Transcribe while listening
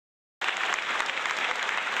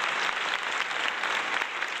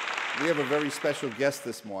We have a very special guest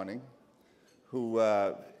this morning who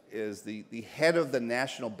is the head of the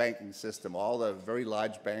national banking system. All the very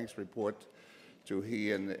large banks report to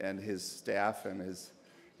he and his staff and his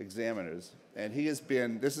examiners. And he has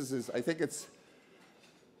been, this is his, I think it's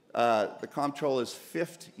the Comptroller's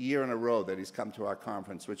 5th year in a row that he's come to our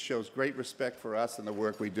conference, which shows great respect for us and the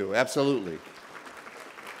work we do. Absolutely.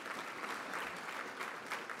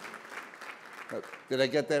 Did I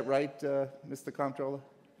get that right, Mr. Comptroller?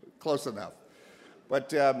 Close enough.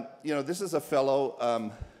 But, you know, this is a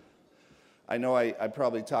fellow, I know I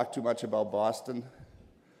probably talk too much about Boston,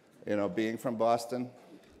 you know, being from Boston.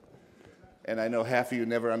 And I know half of you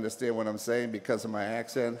never understand what I'm saying because of my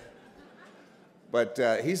accent. But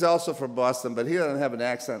he's also from Boston, but he doesn't have an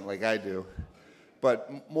accent like I do.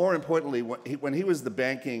 But more importantly, when he was the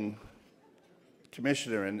banking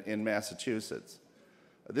commissioner in Massachusetts,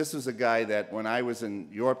 this was a guy that when I was in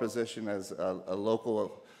your position as a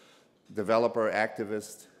local developer,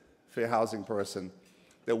 activist, fair housing person,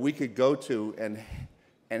 that we could go to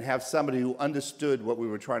and have somebody who understood what we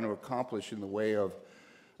were trying to accomplish in the way of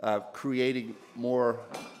creating more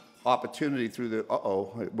opportunity through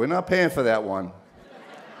the, we're not paying for that one.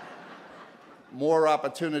 More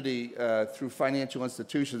opportunity through financial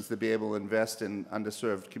institutions to be able to invest in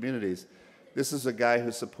underserved communities. This is a guy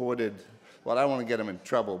who supported, well, I don't want to get him in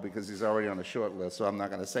trouble because he's already on a short list, so I'm not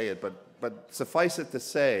going to say it, but suffice it to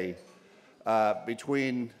say,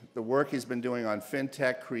 between the work he's been doing on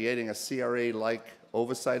fintech, creating a CRA-like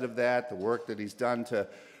oversight of that, the work that he's done to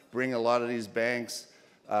bring a lot of these banks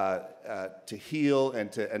to heal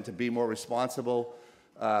and to be more responsible,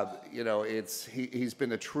 you know, he's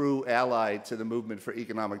been a true ally to the movement for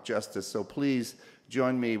economic justice. So please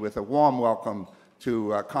join me with a warm welcome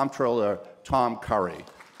to Comptroller Tom Curry.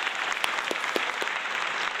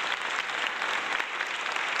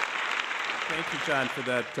 Thank you, John, for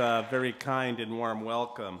that very kind and warm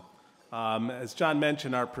welcome. As John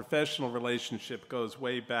mentioned, our professional relationship goes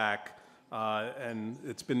way back, and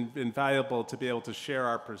it's been invaluable to be able to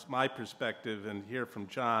share my perspective and hear from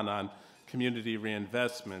John on community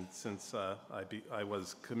reinvestment since I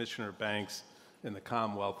was Commissioner of Banks in the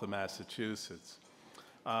Commonwealth of Massachusetts.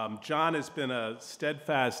 John has been a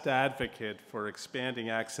steadfast advocate for expanding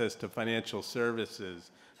access to financial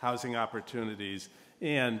services, housing opportunities,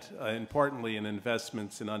 and importantly, in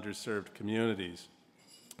investments in underserved communities.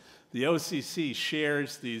 The OCC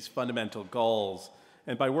shares these fundamental goals,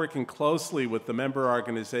 and by working closely with the member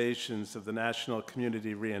organizations of the National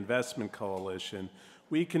Community Reinvestment Coalition,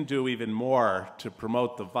 we can do even more to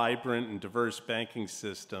promote the vibrant and diverse banking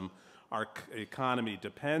system our economy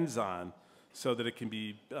depends on so that it can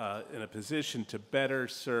be in a position to better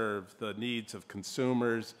serve the needs of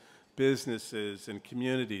consumers, businesses, and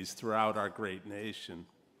communities throughout our great nation.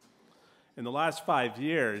 In the last 5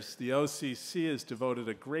 years, the OCC has devoted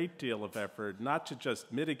a great deal of effort not to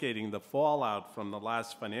just mitigating the fallout from the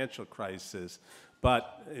last financial crisis,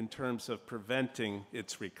 but in terms of preventing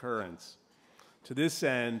its recurrence. To this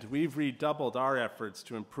end, we've redoubled our efforts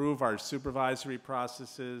to improve our supervisory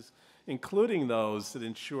processes, including those that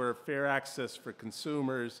ensure fair access for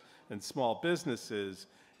consumers and small businesses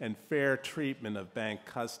and fair treatment of bank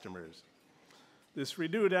customers. This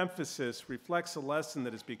renewed emphasis reflects a lesson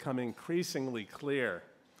that has become increasingly clear,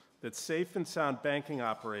 that safe and sound banking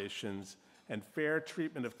operations and fair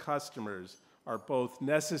treatment of customers are both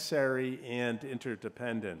necessary and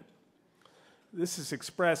interdependent. This is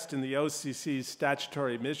expressed in the OCC's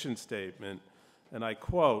statutory mission statement, and I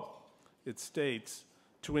quote, it states,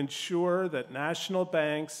 "To ensure that national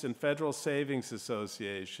banks and federal savings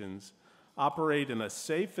associations operate in a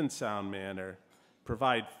safe and sound manner,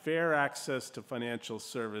 provide fair access to financial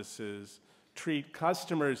services, treat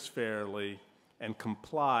customers fairly, and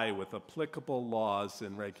comply with applicable laws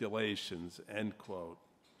and regulations," end quote.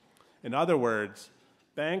 In other words,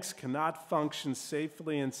 banks cannot function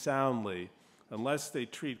safely and soundly unless they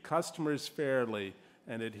treat customers fairly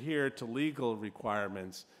and adhere to legal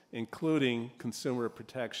requirements, including consumer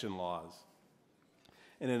protection laws.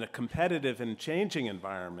 And in a competitive and changing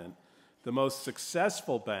environment, the most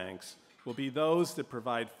successful banks will be those that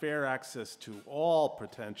provide fair access to all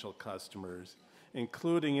potential customers,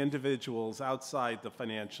 including individuals outside the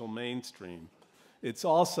financial mainstream. It's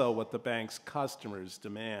also what the bank's customers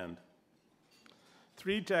demand.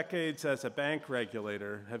 3 decades as a bank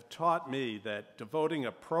regulator have taught me that devoting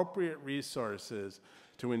appropriate resources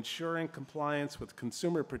to ensuring compliance with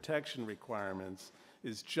consumer protection requirements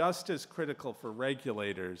is just as critical for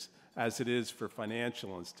regulators as it is for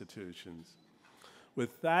financial institutions.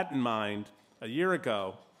 With that in mind, a year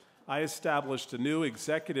ago, I established a new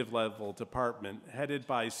executive-level department headed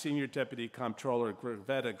by Senior Deputy Comptroller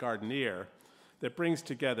Greta Gardenier that brings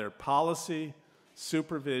together policy,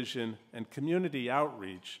 supervision, and community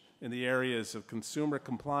outreach in the areas of consumer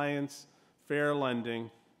compliance, fair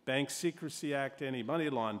lending, Bank Secrecy Act, anti-money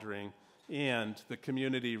laundering, and the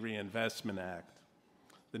Community Reinvestment Act.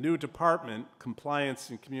 The new department,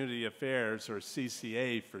 Compliance and Community Affairs, or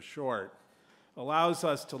CCA for short, allows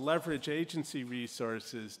us to leverage agency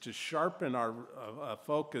resources to sharpen our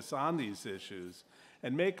focus on these issues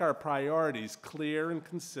and make our priorities clear and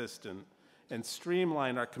consistent and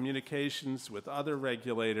streamline our communications with other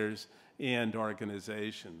regulators and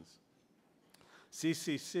organizations.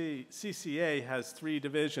 CCA has 3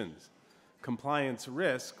 divisions: compliance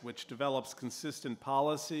risk, which develops consistent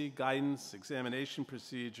policy, guidance, examination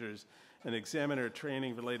procedures, and examiner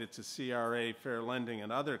training related to CRA, fair lending,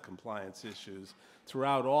 and other compliance issues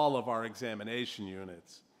throughout all of our examination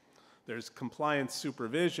units. There's compliance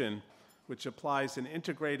supervision, which applies an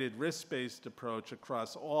integrated risk-based approach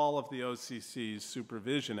across all of the OCC's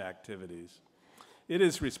supervision activities. It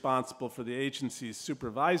is responsible for the agency's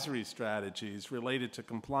supervisory strategies related to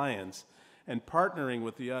compliance and partnering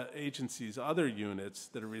with the agency's other units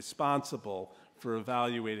that are responsible for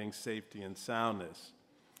evaluating safety and soundness.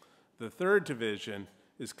 The 3rd division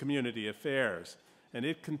is Community Affairs, and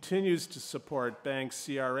it continues to support banks'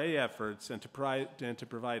 CRA efforts and to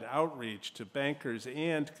provide outreach to bankers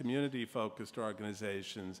and community-focused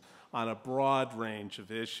organizations on a broad range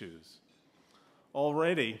of issues.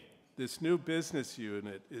 Already, this new business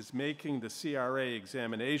unit is making the CRA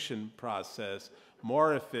examination process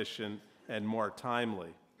more efficient and more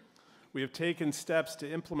timely. We have taken steps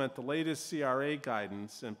to implement the latest CRA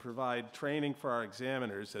guidance and provide training for our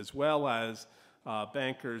examiners as well as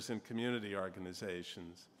bankers and community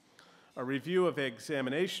organizations. A review of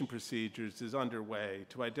examination procedures is underway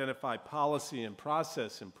to identify policy and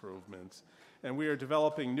process improvements, and we are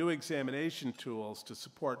developing new examination tools to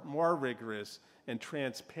support more rigorous and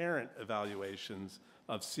transparent evaluations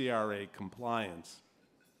of CRA compliance.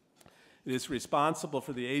 It is responsible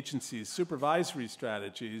for the agency's supervisory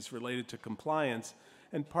strategies related to compliance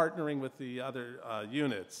and partnering with the other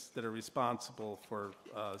units that are responsible for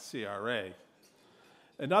CRA.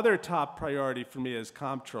 Another top priority for me as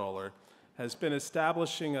Comptroller has been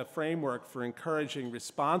establishing a framework for encouraging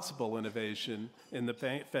responsible innovation in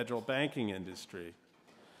the federal banking industry.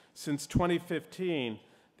 Since 2015,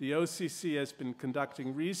 the OCC has been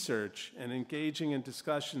conducting research and engaging in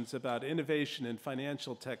discussions about innovation in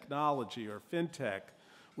financial technology, or fintech,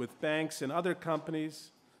 with banks and other companies,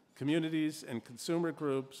 communities and consumer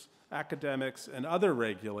groups, academics, and other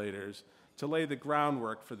regulators to lay the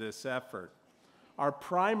groundwork for this effort. Our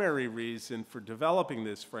primary reason for developing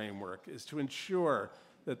this framework is to ensure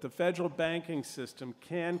that the federal banking system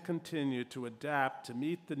can continue to adapt to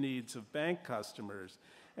meet the needs of bank customers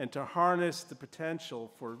and to harness the potential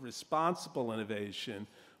for responsible innovation,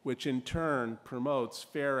 which in turn promotes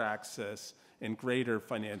fair access and greater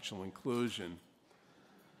financial inclusion.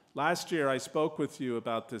 Last year, I spoke with you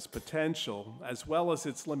about this potential as well as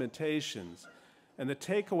its limitations, and the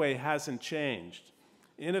takeaway hasn't changed.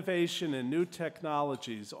 Innovation and new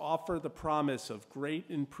technologies offer the promise of great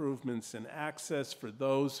improvements in access for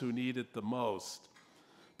those who need it the most.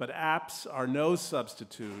 But apps are no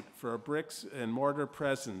substitute for a bricks and mortar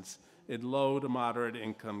presence in low to moderate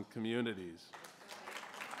income communities.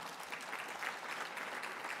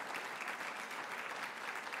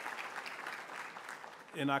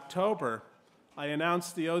 In October, I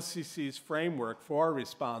announced the OCC's framework for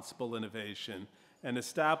responsible innovation and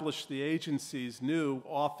established the agency's new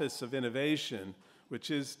Office of Innovation, which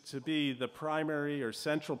is to be the primary or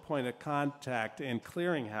central point of contact and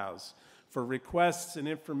clearinghouse for requests and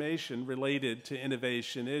information related to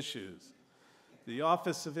innovation issues. The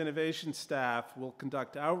Office of Innovation staff will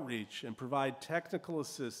conduct outreach and provide technical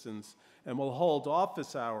assistance and will hold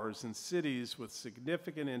office hours in cities with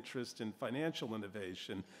significant interest in financial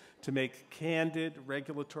innovation to make candid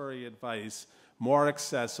regulatory advice more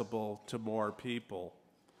accessible to more people.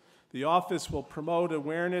 The office will promote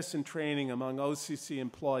awareness and training among OCC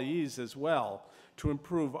employees as well to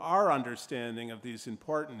improve our understanding of these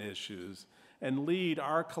important issues and lead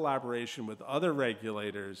our collaboration with other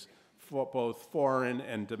regulators, for both foreign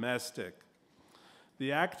and domestic.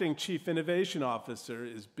 The acting Chief Innovation Officer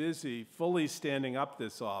is busy fully standing up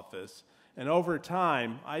this office, and over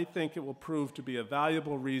time, I think it will prove to be a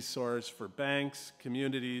valuable resource for banks,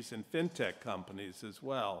 communities, and fintech companies as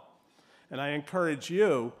well. And I encourage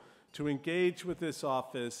you to engage with this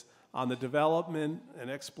office on the development and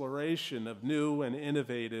exploration of new and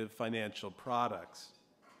innovative financial products.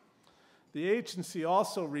 The agency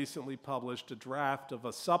also recently published a draft of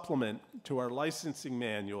a supplement to our licensing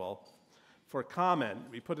manual for comment.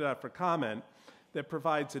 We put it out for comment that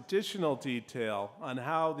provides additional detail on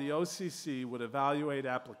how the OCC would evaluate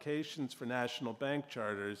applications for national bank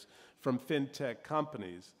charters from fintech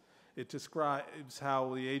companies. It describes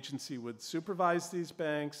how the agency would supervise these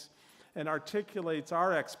banks and articulates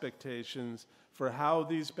our expectations for how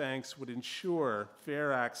these banks would ensure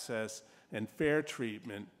fair access and fair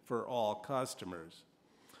treatment for all customers.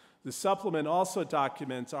 The supplement also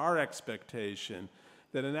documents our expectation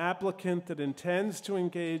that an applicant that intends to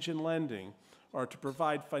engage in lending or to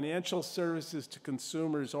provide financial services to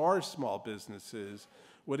consumers or small businesses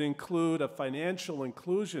would include a financial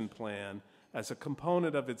inclusion plan as a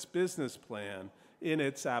component of its business plan in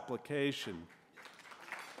its application.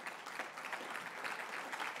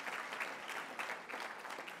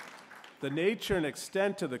 The nature and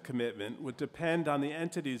extent of the commitment would depend on the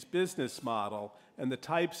entity's business model and the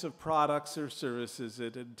types of products or services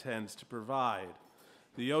it intends to provide.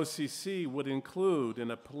 The OCC would include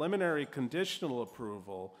in a preliminary conditional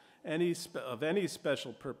approval of any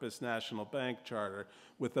special purpose national bank charter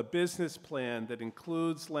with a business plan that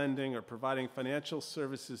includes lending or providing financial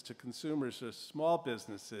services to consumers or small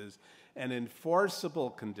businesses, an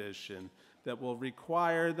enforceable condition that will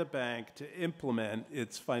require the bank to implement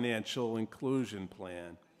its financial inclusion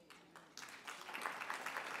plan.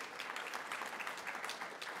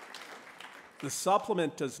 The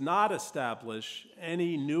supplement does not establish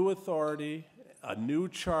any new authority, a new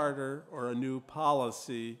charter, or a new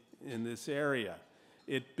policy in this area.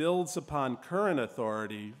 It builds upon current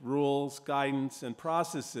authority, rules, guidance, and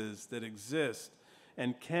processes that exist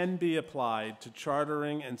and can be applied to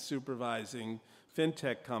chartering and supervising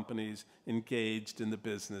fintech companies engaged in the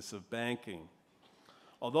business of banking.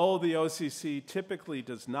 Although the OCC typically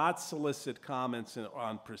does not solicit comments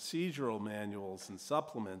on procedural manuals and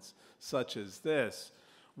supplements such as this,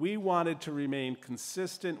 we wanted to remain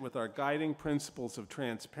consistent with our guiding principles of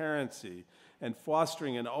transparency and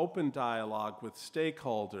fostering an open dialogue with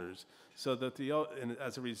stakeholders so that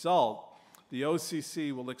as a result, the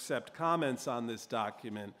OCC will accept comments on this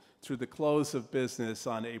document through the close of business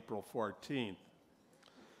on April 14th.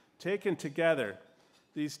 Taken together,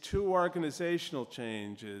 these two organizational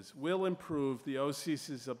changes will improve the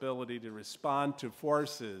OCC's ability to respond to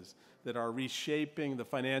forces that are reshaping the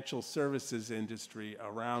financial services industry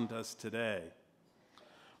around us today.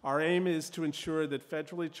 Our aim is to ensure that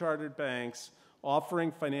federally chartered banks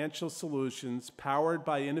offering financial solutions powered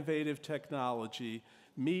by innovative technology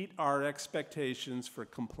meet our expectations for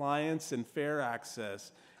compliance and fair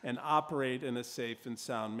access and operate in a safe and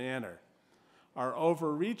sound manner. Our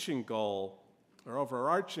overarching goal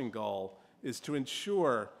is to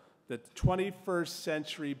ensure that 21st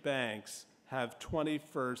century banks have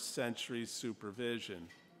 21st century supervision.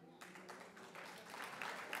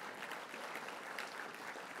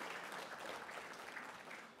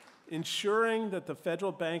 Ensuring that the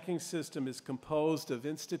federal banking system is composed of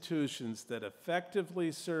institutions that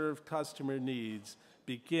effectively serve customer needs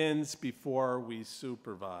begins before we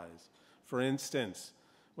supervise. For instance,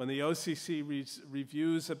 when the OCC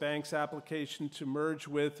reviews a bank's application to merge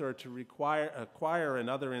with or to acquire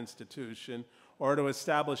another institution or to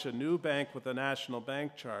establish a new bank with a national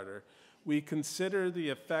bank charter, we consider the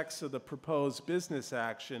effects of the proposed business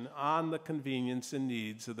action on the convenience and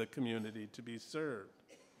needs of the community to be served.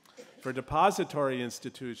 For depository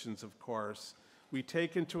institutions, of course, we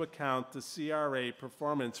take into account the CRA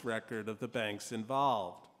performance record of the banks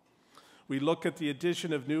involved. We look at the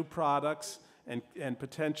addition of new products and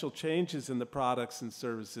potential changes in the products and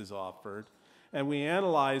services offered, and we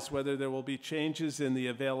analyze whether there will be changes in the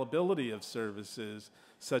availability of services,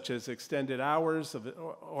 such as extended hours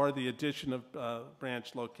or the addition of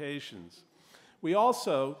branch locations. We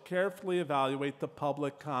also carefully evaluate the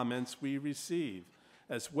public comments we receive,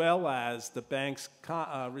 as well as the bank's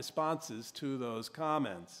responses to those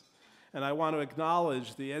comments. And I want to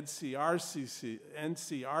acknowledge the NCRC's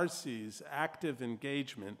active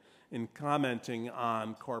engagement in commenting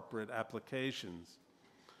on corporate applications.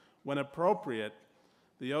 When appropriate,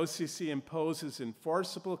 the OCC imposes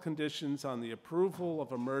enforceable conditions on the approval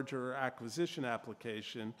of a merger or acquisition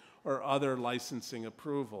application or other licensing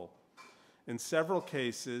approval. In several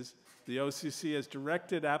cases, the OCC has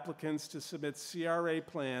directed applicants to submit CRA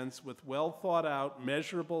plans with well-thought-out,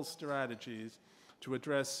 measurable strategies to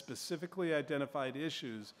address specifically identified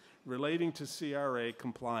issues relating to CRA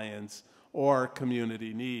compliance or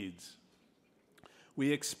community needs.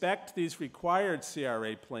 We expect these required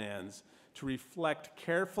CRA plans to reflect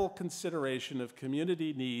careful consideration of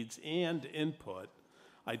community needs and input,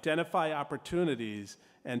 identify opportunities,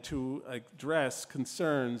 and to address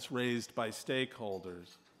concerns raised by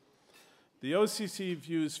stakeholders. The OCC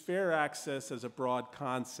views fair access as a broad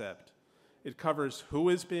concept. It covers who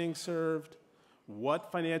is being served,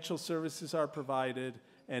 what financial services are provided,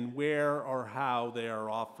 and where or how they are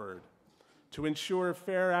offered. To ensure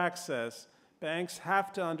fair access, banks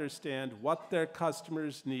have to understand what their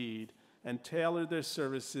customers need and tailor their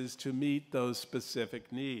services to meet those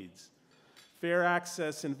specific needs. Fair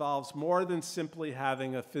access involves more than simply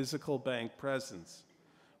having a physical bank presence.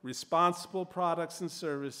 Responsible products and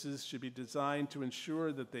services should be designed to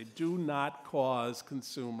ensure that they do not cause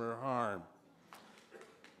consumer harm.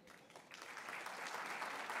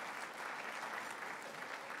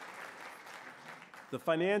 The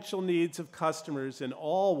financial needs of customers in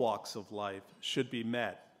all walks of life should be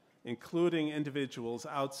met, including individuals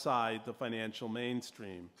outside the financial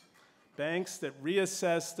mainstream. Banks that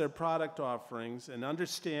reassess their product offerings and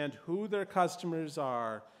understand who their customers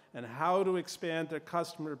are and how to expand their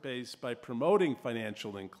customer base by promoting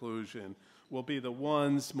financial inclusion will be the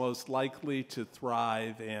ones most likely to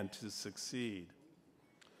thrive and to succeed.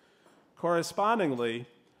 Correspondingly,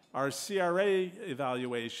 our CRA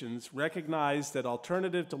evaluations recognize that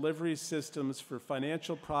alternative delivery systems for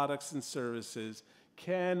financial products and services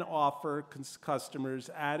can offer customers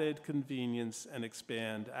added convenience and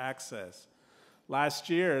expand access. Last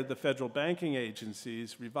year, the federal banking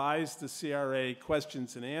agencies revised the CRA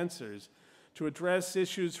questions and answers to address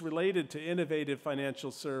issues related to innovative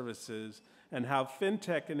financial services and how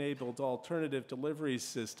fintech-enabled alternative delivery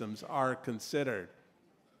systems are considered.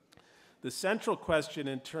 The central question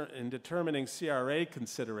in determining CRA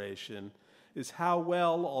consideration is how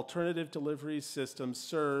well alternative delivery systems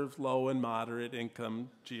serve low and moderate income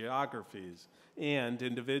geographies and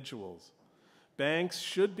individuals. Banks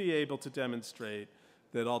should be able to demonstrate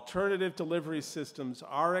that alternative delivery systems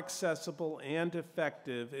are accessible and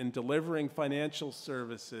effective in delivering financial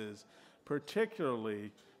services,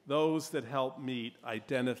 particularly those that help meet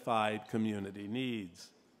identified community needs.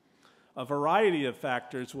 A variety of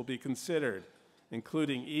factors will be considered,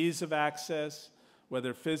 including ease of access,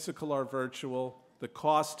 whether physical or virtual, the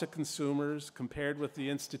cost to consumers compared with the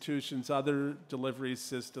institution's other delivery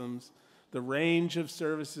systems, the range of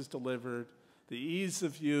services delivered, the ease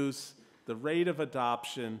of use, the rate of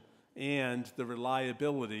adoption, and the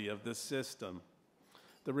reliability of the system.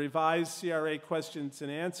 The revised CRA questions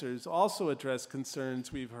and answers also address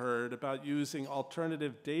concerns we've heard about using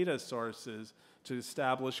alternative data sources to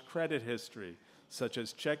establish credit history, such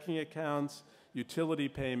as checking accounts, utility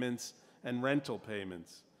payments, and rental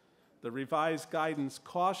payments. The revised guidance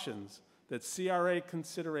cautions that CRA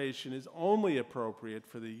consideration is only appropriate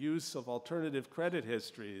for the use of alternative credit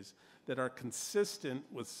histories that are consistent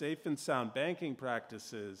with safe and sound banking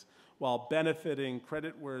practices while benefiting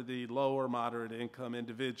creditworthy low or moderate income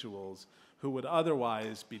individuals who would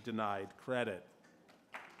otherwise be denied credit.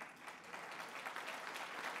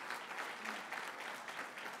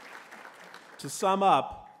 To sum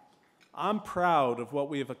up, I'm proud of what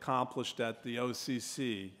we have accomplished at the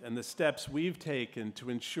OCC and the steps we've taken to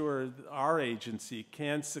ensure that our agency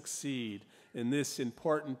can succeed in this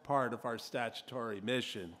important part of our statutory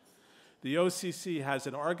mission. The OCC has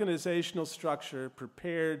an organizational structure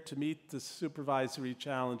prepared to meet the supervisory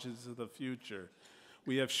challenges of the future.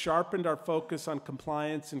 We have sharpened our focus on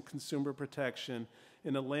compliance and consumer protection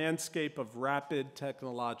in a landscape of rapid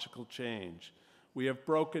technological change. We have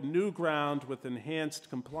broken new ground with enhanced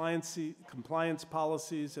compliance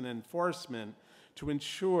policies and enforcement to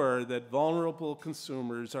ensure that vulnerable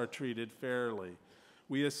consumers are treated fairly.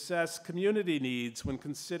 We assess community needs when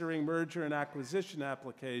considering merger and acquisition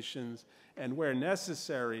applications and, where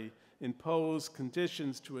necessary, impose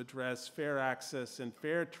conditions to address fair access and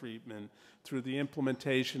fair treatment through the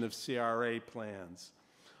implementation of CRA plans.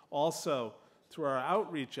 Also, through our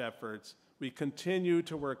outreach efforts, we continue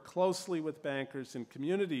to work closely with bankers and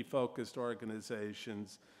community-focused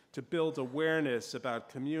organizations to build awareness about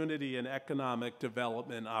community and economic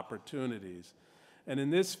development opportunities. And in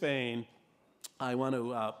this vein, I want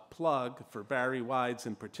to plug, for Barry Wides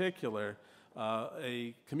in particular,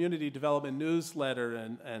 a community development newsletter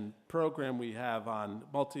and program we have on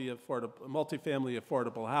multifamily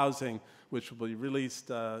affordable housing, which will be released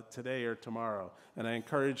today or tomorrow. And I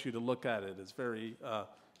encourage you to look at it. It's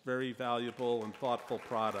very valuable and thoughtful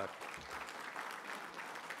product.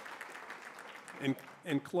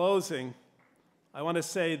 In closing, I want to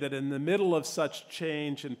say that in the middle of such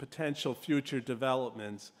change and potential future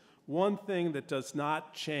developments, one thing that does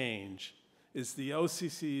not change is the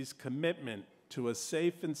OCC's commitment to a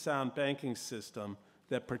safe and sound banking system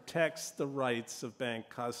that protects the rights of bank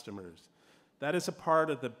customers. That is a part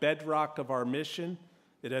of the bedrock of our mission.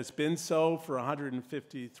 It has been so for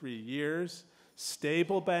 153 years.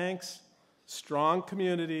 Stable banks, strong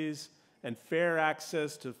communities, and fair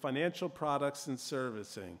access to financial products and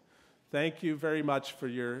servicing. Thank you very much for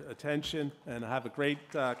your attention, and have a great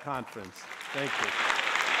conference. Thank you.